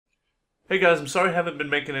Hey guys, I'm sorry I haven't been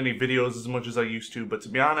making any videos as much as I used to, but to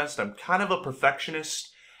be honest, I'm kind of a perfectionist,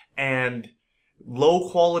 and low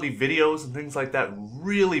quality videos and things like that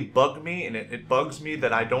really bug me, and it bugs me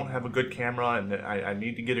that I don't have a good camera and that I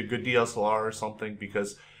need to get a good DSLR or something,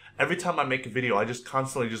 because every time I make a video, I just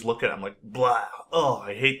constantly just look at it, I'm like, blah, oh,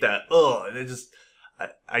 I hate that, oh, and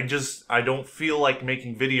I don't feel like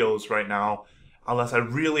making videos right now unless I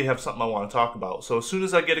really have something I want to talk about. So as soon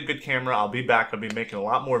as I get a good camera, I'll be back. I'll be making a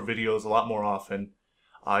lot more videos, a lot more often.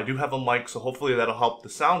 I do have a mic, so hopefully that'll help the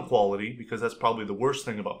sound quality, because that's probably the worst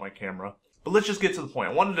thing about my camera. But let's just get to the point.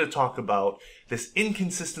 I wanted to talk about this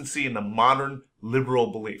inconsistency in the modern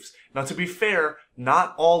liberal beliefs. Now, to be fair,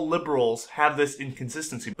 not all liberals have this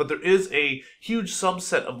inconsistency, but there is a huge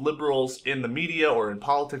subset of liberals in the media or in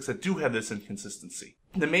politics that do have this inconsistency.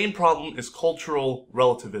 The main problem is cultural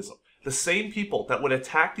relativism. The same people that would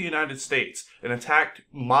attack the United States and attack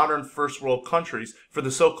modern first world countries for the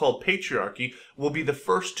so-called patriarchy will be the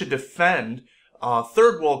first to defend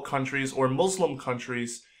third world countries or Muslim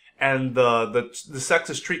countries and the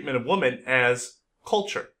sexist treatment of women as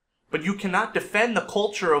culture. But you cannot defend the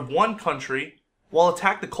culture of one country while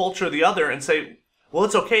attack the culture of the other and say, well,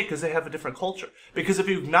 it's okay because they have a different culture. Because if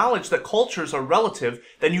you acknowledge that cultures are relative,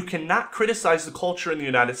 then you cannot criticize the culture in the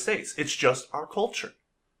United States. It's just our culture.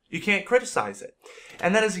 You can't criticize it.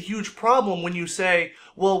 And that is a huge problem when you say,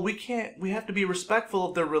 well, we have to be respectful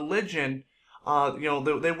of their religion. They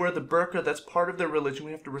wear the burqa, that's part of their religion,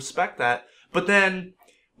 we have to respect that. But then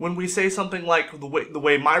when we say something like the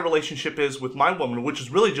way my relationship is with my woman, which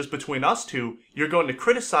is really just between us two, you're going to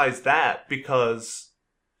criticize that because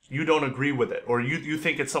you don't agree with it, or you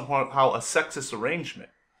think it's somehow a sexist arrangement.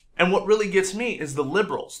 And what really gets me is the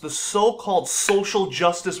liberals, the so-called social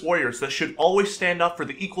justice warriors that should always stand up for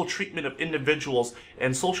the equal treatment of individuals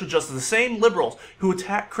and social justice. The same liberals who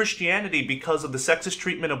attack Christianity because of the sexist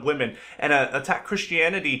treatment of women and attack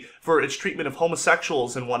Christianity for its treatment of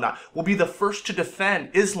homosexuals and whatnot will be the first to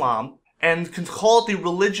defend Islam and can call it the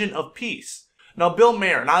religion of peace. Now, Bill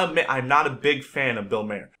Maher, and I admit I'm not a big fan of Bill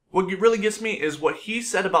Maher. What really gets me is what he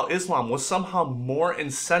said about Islam was somehow more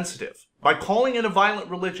insensitive. By calling it a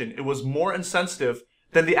violent religion, it was more insensitive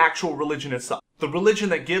than the actual religion itself. The religion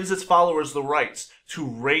that gives its followers the rights to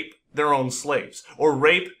rape their own slaves, or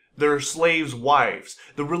rape their slaves' wives.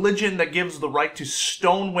 The religion that gives the right to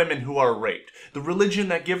stone women who are raped. The religion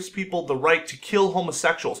that gives people the right to kill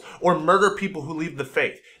homosexuals, or murder people who leave the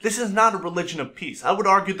faith. This is not a religion of peace. I would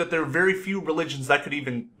argue that there are very few religions that could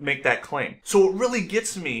even make that claim. So it really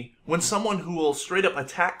gets me when someone who will straight up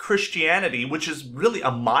attack Christianity, which is really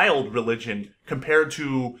a mild religion compared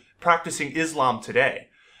to practicing Islam today,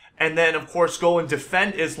 and then of course go and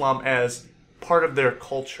defend Islam as part of their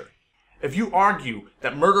culture. If you argue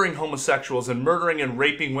that murdering homosexuals and murdering and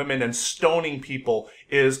raping women and stoning people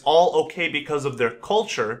is all okay because of their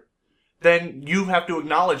culture, then you have to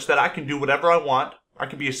acknowledge that I can do whatever I want, I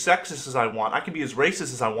can be as sexist as I want, I can be as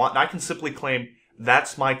racist as I want, and I can simply claim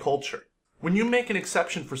that's my culture. When you make an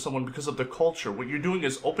exception for someone because of their culture, what you're doing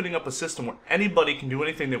is opening up a system where anybody can do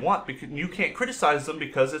anything they want because you can't criticize them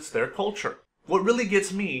because it's their culture. What really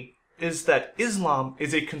gets me is that Islam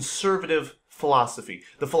is a conservative philosophy.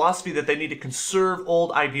 The philosophy that they need to conserve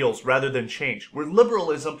old ideals rather than change. Where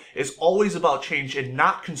liberalism is always about change and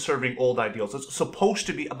not conserving old ideals. It's supposed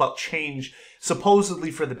to be about change, supposedly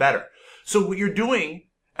for the better. So what you're doing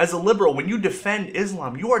as a liberal, when you defend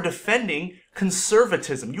Islam, you are defending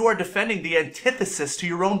conservatism. You are defending the antithesis to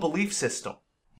your own belief system.